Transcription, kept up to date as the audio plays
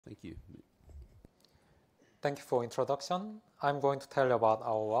Thank you. Thank you for introduction. I'm going to tell you about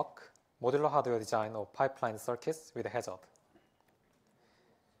our work, modular hardware design of pipeline circuits with hazard.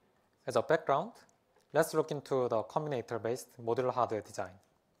 As a background, let's look into the combinator-based modular hardware design.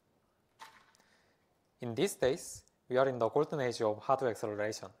 In these days, we are in the golden age of hardware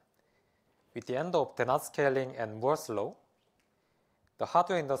acceleration. With the end of Dennard scaling and Moore's law, the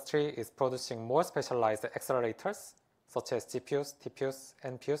hardware industry is producing more specialized accelerators such as GPUs, TPUs,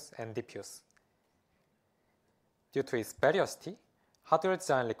 NPUs, and DPUs. Due to its variety, hardware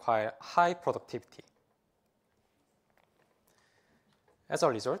design requires high productivity. As a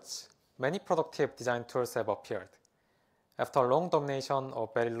result, many productive design tools have appeared. After long domination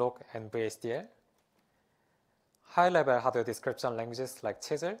of Verilog and VHDL, high-level hardware description languages like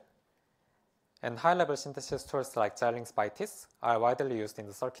Chisel and high-level synthesis tools like Xilinx ByteDis are widely used in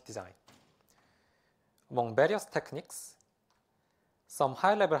the circuit design. Among various techniques, some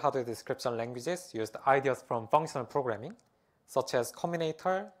high-level hardware description languages used ideas from functional programming, such as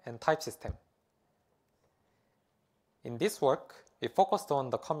combinator and type system. In this work, we focused on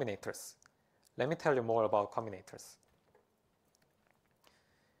the combinators. Let me tell you more about combinators.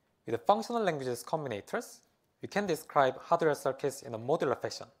 With the functional languages combinators, we can describe hardware circuits in a modular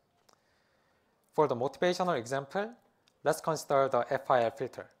fashion. For the motivational example, let's consider the FIL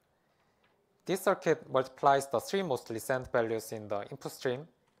filter. This circuit multiplies the three most recent values in the input stream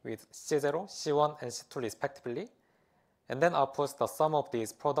with C0, C1, and C2 respectively, and then outputs the sum of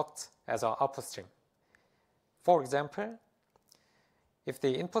these products as an output stream. For example, if the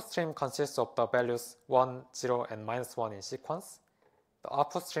input stream consists of the values 1, 0, and -1 in sequence, the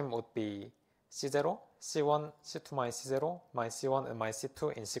output stream would be C0, C1, C2 minus C0, minus C1, and minus C2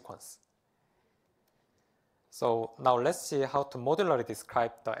 in sequence. So now let's see how to modularly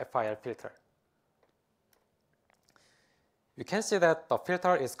describe the FIL filter. You can see that the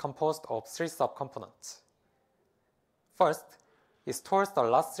filter is composed of three subcomponents. First, it stores the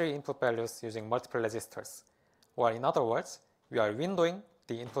last three input values using multiple registers, or in other words, we are windowing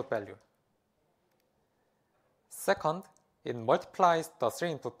the input value. Second, it multiplies the three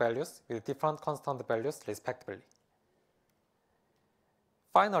input values with different constant values respectively.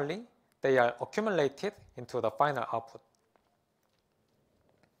 Finally, they are accumulated into the final output.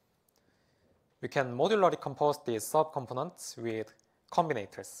 We can modularly compose these subcomponents with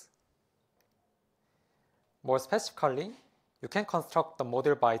combinators. More specifically, you can construct the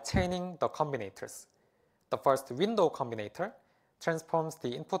module by chaining the combinators. The first window combinator transforms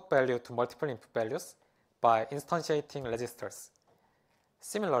the input value to multiple input values by instantiating registers.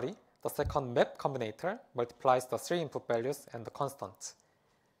 Similarly, the second map combinator multiplies the three input values and the constants.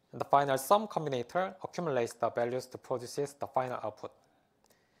 And the final sum combinator accumulates the values to produce the final output.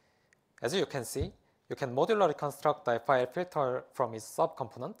 As you can see, you can modularly construct the FIL filter from its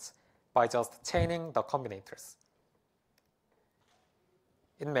subcomponents by just chaining the combinators.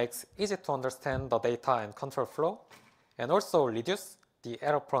 It makes it easy to understand the data and control flow, and also reduce the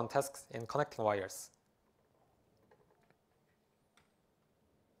error-prone tasks in connecting wires.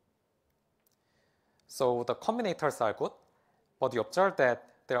 So the combinators are good, but you observe that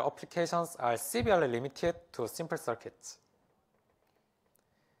their applications are severely limited to simple circuits.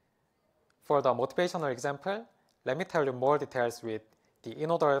 For the motivational example, let me tell you more details with the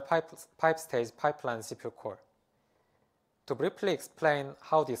in-order pipe-stage pipeline CPU core. To briefly explain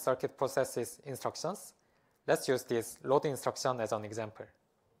how the circuit processes instructions, let's use this load instruction as an example.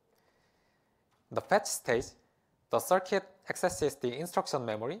 In the fetch stage, the circuit accesses the instruction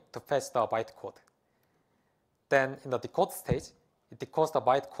memory to fetch the bytecode. Then in the decode stage, it decodes the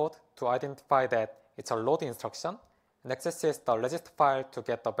bytecode to identify that it's a load instruction and accesses the register file to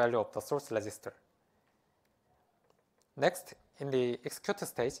get the value of the source register. Next, in the execute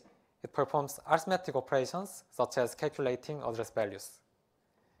stage, it performs arithmetic operations such as calculating address values.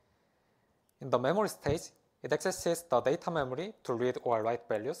 In the memory stage, it accesses the data memory to read or write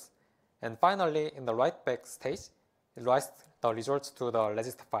values. And finally, in the write back stage, it writes the results to the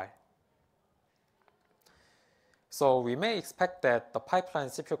register file. So we may expect that the pipeline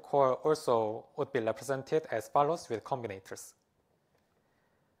CPU core also would be represented as follows with combinators.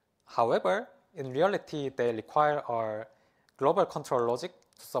 However, in reality, they require a global control logic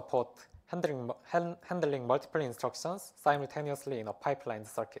to support handling multiple instructions simultaneously in a pipeline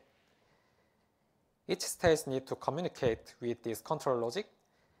circuit. Each stage needs to communicate with this control logic,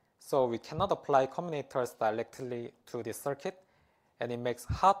 so we cannot apply combinators directly to this circuit, and it makes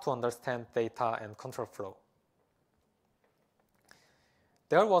it hard to understand data and control flow.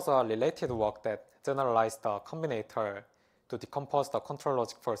 There was a related work that generalized the combinator to decompose the control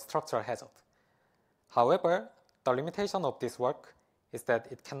logic for structural hazard. However, the limitation of this work is that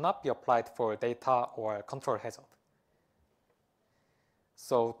it cannot be applied for data or control hazard.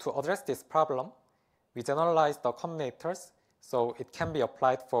 So to address this problem, we generalize the combinators so it can be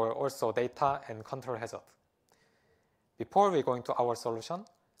applied for also data and control hazard. Before we go into our solution,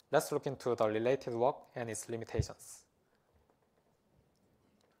 let's look into the related work and its limitations.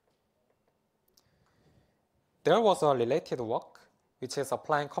 There was a related work which is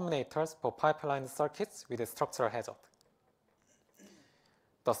applying combinators for pipeline circuits with a structural hazard.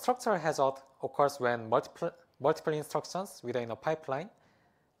 The structural hazard occurs when multiple instructions within a pipeline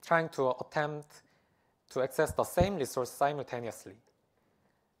trying to attempt to access the same resource simultaneously.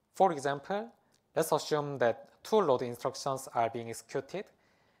 For example, let's assume that two load instructions are being executed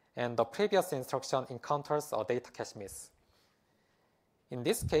and the previous instruction encounters a data cache miss. In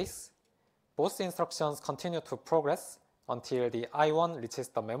this case, both instructions continue to progress until the I1 reaches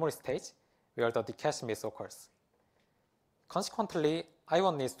the memory stage where the decache miss occurs. Consequently,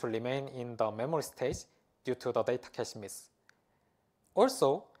 I1 needs to remain in the memory stage due to the data cache miss.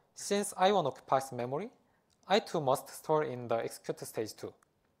 Also, since I1 occupies memory, I2 must store in the execute stage too.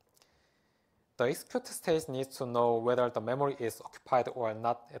 The execute stage needs to know whether the memory is occupied or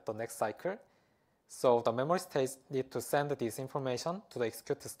not at the next cycle, so the memory stage needs to send this information to the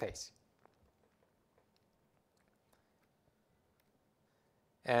execute stage.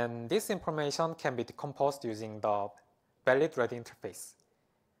 And this information can be decomposed using the valid-ready interface.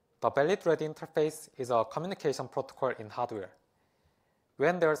 The valid-ready interface is a communication protocol in hardware.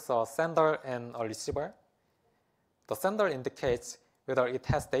 When there's a sender and a receiver, the sender indicates whether it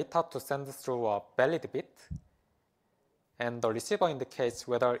has data to send through a valid bit, and the receiver indicates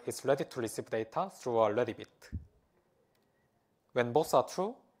whether it's ready to receive data through a ready bit. When both are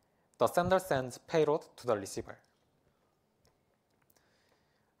true, the sender sends payload to the receiver.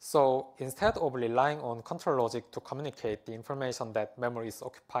 So instead of relying on control logic to communicate the information that memory is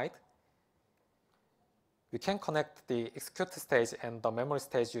occupied, we can connect the execute stage and the memory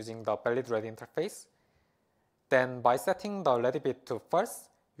stage using the valid-ready interface. Then by setting the ready bit to false,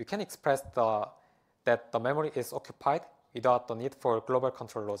 we can express that the memory is occupied without the need for global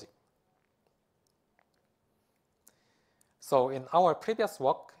control logic. So in our previous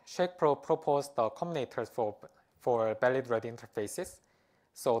work, Shakepro proposed the combinators for valid-ready interfaces.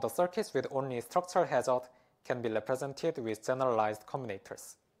 So the circuits with only structural hazard can be represented with generalized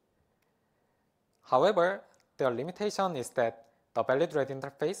combinators. However, their limitation is that the valid-ready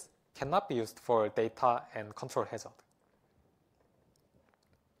interface cannot be used for data and control hazard.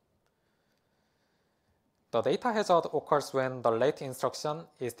 The data hazard occurs when the late instruction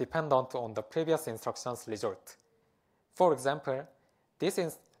is dependent on the previous instruction's result. For example, this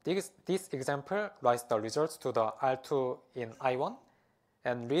example writes the results to the R2 in I1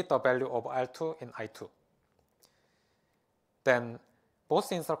 and read the value of R2 in I2. Then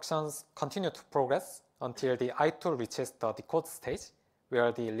both instructions continue to progress until the I2 reaches the decode stage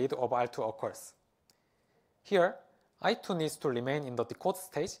where the read of R2 occurs. Here, I2 needs to remain in the decode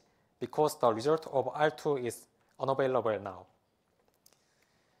stage because the result of R2 is unavailable now.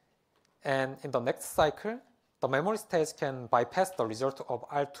 And in the next cycle, the memory stage can bypass the result of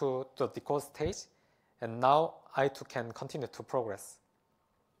R2 to the decode stage, and now I2 can continue to progress.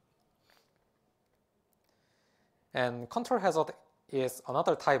 And control hazard is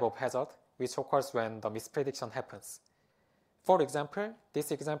another type of hazard which occurs when the misprediction happens. For example,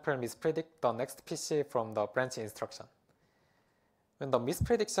 this example mispredict the next PC from the branch instruction. When the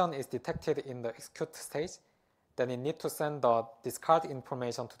misprediction is detected in the execute stage, then it needs to send the discard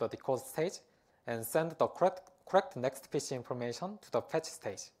information to the decode stage and send the correct next PC information to the fetch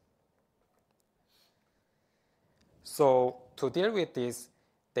stage. So to deal with this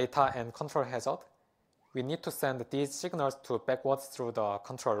data and control hazard, we need to send these signals to backwards through the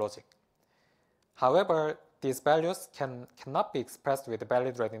control logic. However, these values cannot be expressed with the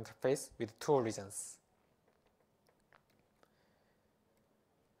valid-ready interface with two reasons.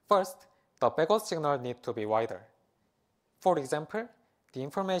 First, the backward signal needs to be wider. For example, the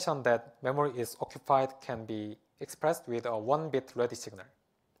information that memory is occupied can be expressed with a 1-bit ready signal.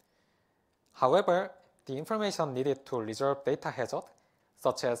 However, the information needed to resolve data hazard,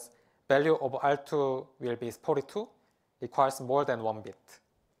 such as value of R2 will be 42, requires more than 1 bit.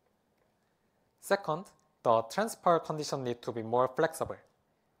 Second, the transfer condition needs to be more flexible.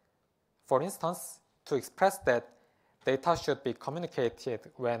 For instance, to express that data should be communicated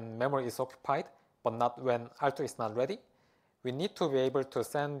when memory is occupied, but not when R2 is not ready, we need to be able to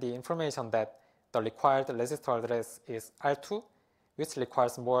send the information that the required register address is R2, which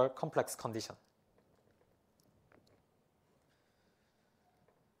requires more complex condition.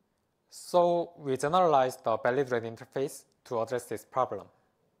 So we generalize the valid-ready interface to address this problem.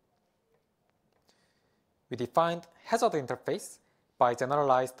 We defined hazard interface by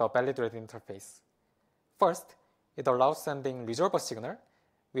generalizing the valid read interface. First, it allows sending resolver signal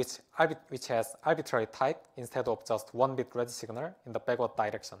which has arbitrary type instead of just 1-bit ready signal in the backward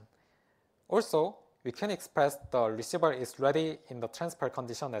direction. Also, we can express the receiver is ready in the transfer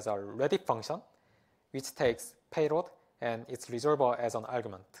condition as a ready function, which takes payload and its resolver as an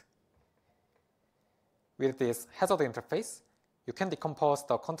argument. With this hazard interface, you can decompose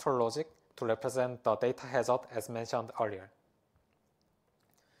the control logic to represent the data hazard as mentioned earlier.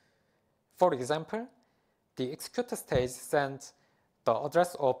 For example, the execute stage sends the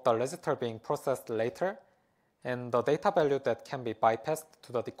address of the register being processed later and the data value that can be bypassed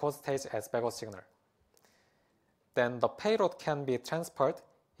to the decode stage as backward signal. Then the payload can be transferred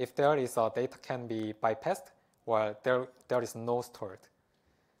if there is a data can be bypassed while there is no stored.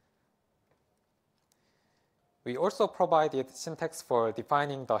 We also provided syntax for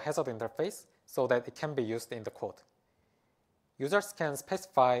defining the hazard interface so that it can be used in the code. Users can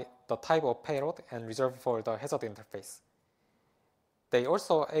specify the type of payload and resolve for the hazard interface. They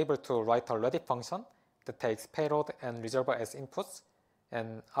also are able to write a ready function that takes payload and resolver as inputs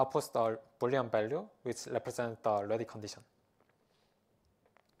and outputs the Boolean value which represents the ready condition.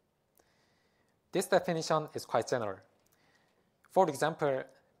 This definition is quite general. For example,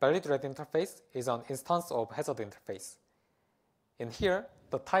 valid read interface is an instance of hazard interface. In here,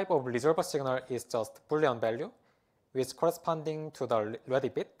 the type of resolver signal is just Boolean value, which corresponding to the ready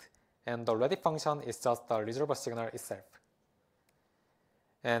bit, and the ready function is just the resolver signal itself.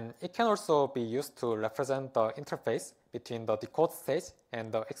 And it can also be used to represent the interface between the decode stage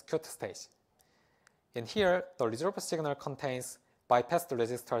and the execute stage. In here, the resolver signal contains bypassed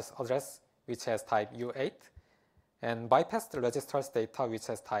register's address, which has type U8, and bypassed register's data, which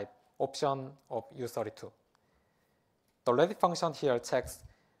has type option of U32. The ready function here checks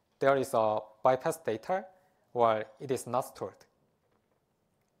there is a bypassed data while it is not stored.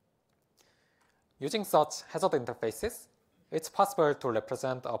 Using such hazard interfaces, it's possible to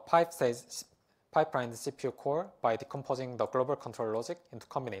represent a pipeline CPU core by decomposing the global control logic into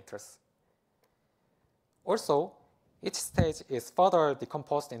combinators. Also, each stage is further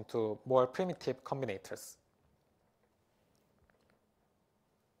decomposed into more primitive combinators.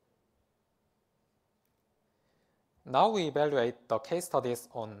 Now we evaluate the case studies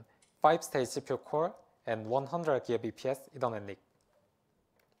on 5-stage CPU core and 100 Gbps Ethernet NIC.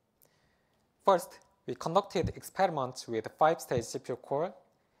 First, we conducted experiments with 5-stage CPU core.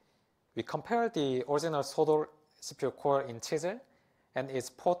 We compared the original Sodo CPU core in Chisel and its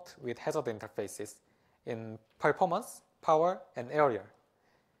port with hazard interfaces in performance, power, and area.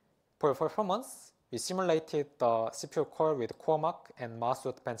 For performance, we simulated the CPU core with CoreMark and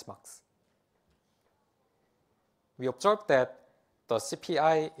Masood benchmarks. We observed that the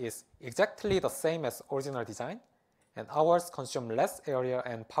CPI is exactly the same as original design, and ours consume less area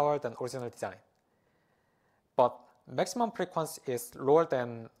and power than original design. But maximum frequency is lower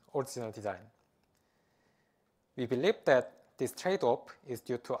than original design. We believe that this trade-off is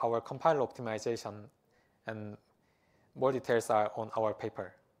due to our compiler optimization, and more details are on our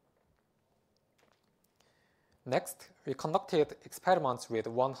paper. Next, we conducted experiments with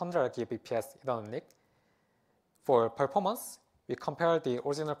 100 Gbps Ethernet NIC. For performance, we compared the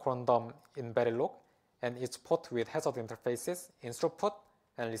original quorum in Verilog and its port with hazard interfaces in throughput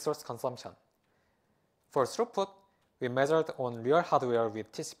and resource consumption. For throughput, we measured on real hardware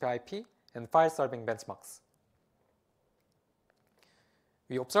with TCP/IP and file serving benchmarks.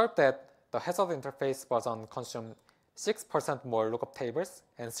 We observed that the hazard interface version consumed 6% more lookup tables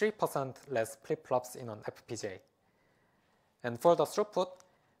and 3% less flip-flops in an FPGA. And for the throughput,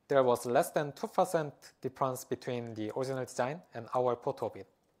 there was less than 2% difference between the original design and our port of it.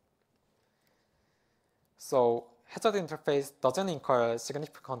 So hazard interface doesn't incur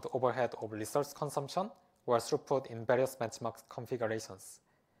significant overhead of resource consumption or throughput in various benchmark configurations.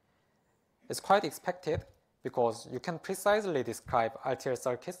 It's quite expected because you can precisely describe RTL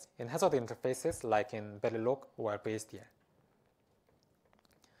circuits in hazard interfaces like in Verilog or VSDL.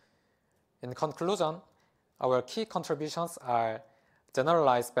 In conclusion, our key contributions are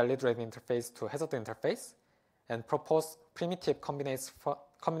generalize valid read interface to hazard interface and propose primitive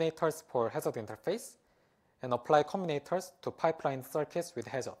combinators for hazard interface and apply combinators to pipeline circuits with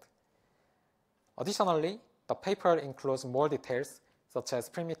hazard. Additionally, the paper includes more details such as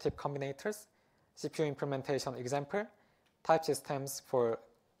primitive combinators, CPU implementation example, type systems for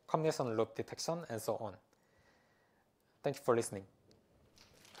combination loop detection, and so on. Thank you for listening.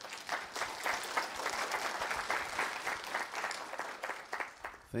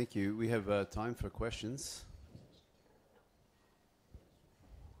 Thank you. We have time for questions.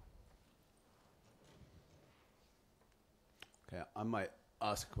 Okay, I might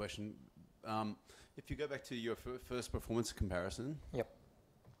ask a question. If you go back to your first performance comparison. Yep.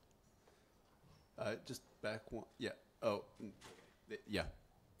 Just back one. Yeah. Oh, yeah.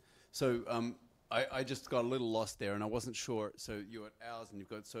 So I just got a little lost there, and I wasn't sure. So you're at ours, and you've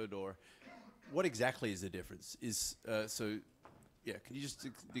got Sodor. What exactly is the difference? So, yeah. Can you just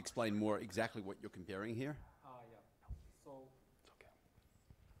explain more exactly what you're comparing here? Yeah. So. Okay.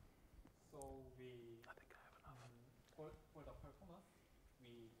 So we. I think I have enough. For the performance,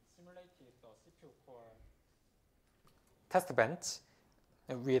 we simulated the CPU core test bench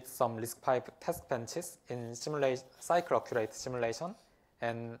with some RISC-V test benches in cycle-accurate simulation,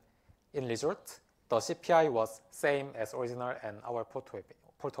 and in result, the CPI was same as original and our photo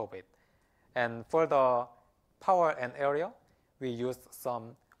of it. And for the power and area, we used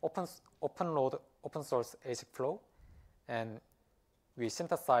some open source ASIC flow, and we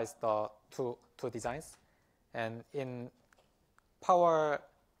synthesized the two designs. And in power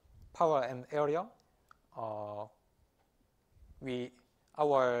and area, our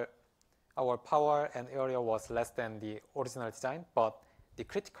power and area was less than the original design, but the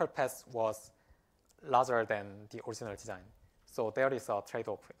critical path was larger than the original design. So there is a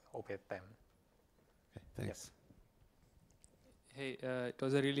trade-off of it then. Okay, thanks. Yes. Hey, it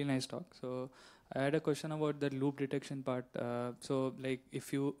was a really nice talk. So I had a question about the loop detection part. So like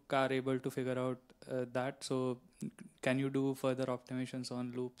if you are able to figure out that, so can you do further optimizations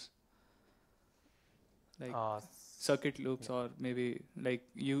on loops? Like circuit loops, yeah. Or maybe like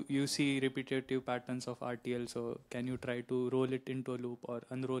you see repetitive patterns of RTL, so can you try to roll it into a loop or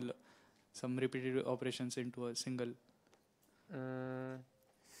unroll some repetitive operations into a single?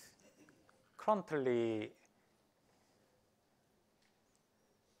 Currently,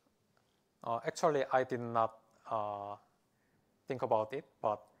 actually I did not think about it,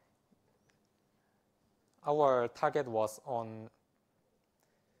 but our target was on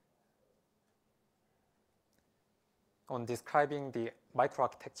describing the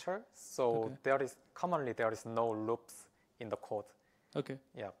microarchitecture. So okay. there is no loops in the code. Okay.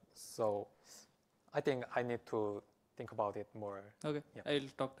 Yeah. So I think I need to think about it more. Okay. Yeah. I'll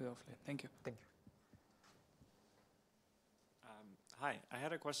talk to you offline. Thank you. Thank you. Hi. I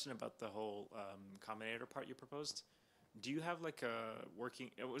had a question about the whole combinator part you proposed. Do you have like a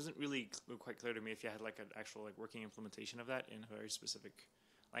working? It wasn't really quite clear to me if you had like an actual like working implementation of that in a very specific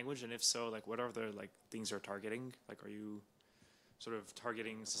language, and if so, like what are the like things you're targeting? Like, are you sort of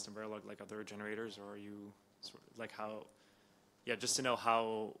targeting system Verilog like other generators, or are you sort of like how? Yeah, just to know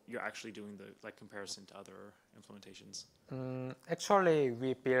how you're actually doing the like comparison to other implementations. Actually,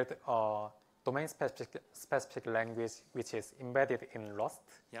 we built a domain-specific language which is embedded in Rust.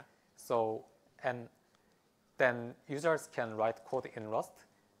 Yeah. So and then users can write code in Rust.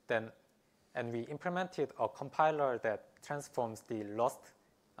 And we implemented a compiler that transforms the Rust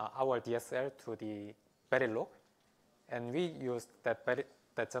our DSL to the Verilog, and we used that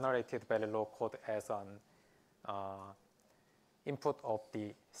generated Verilog code as an input of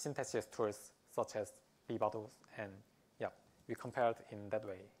the synthesis tools such as Vivado, and yeah, we compared in that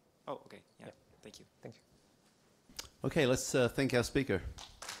way. Oh, okay. Yeah. Thank you. Thank you. Okay, let's thank our speaker.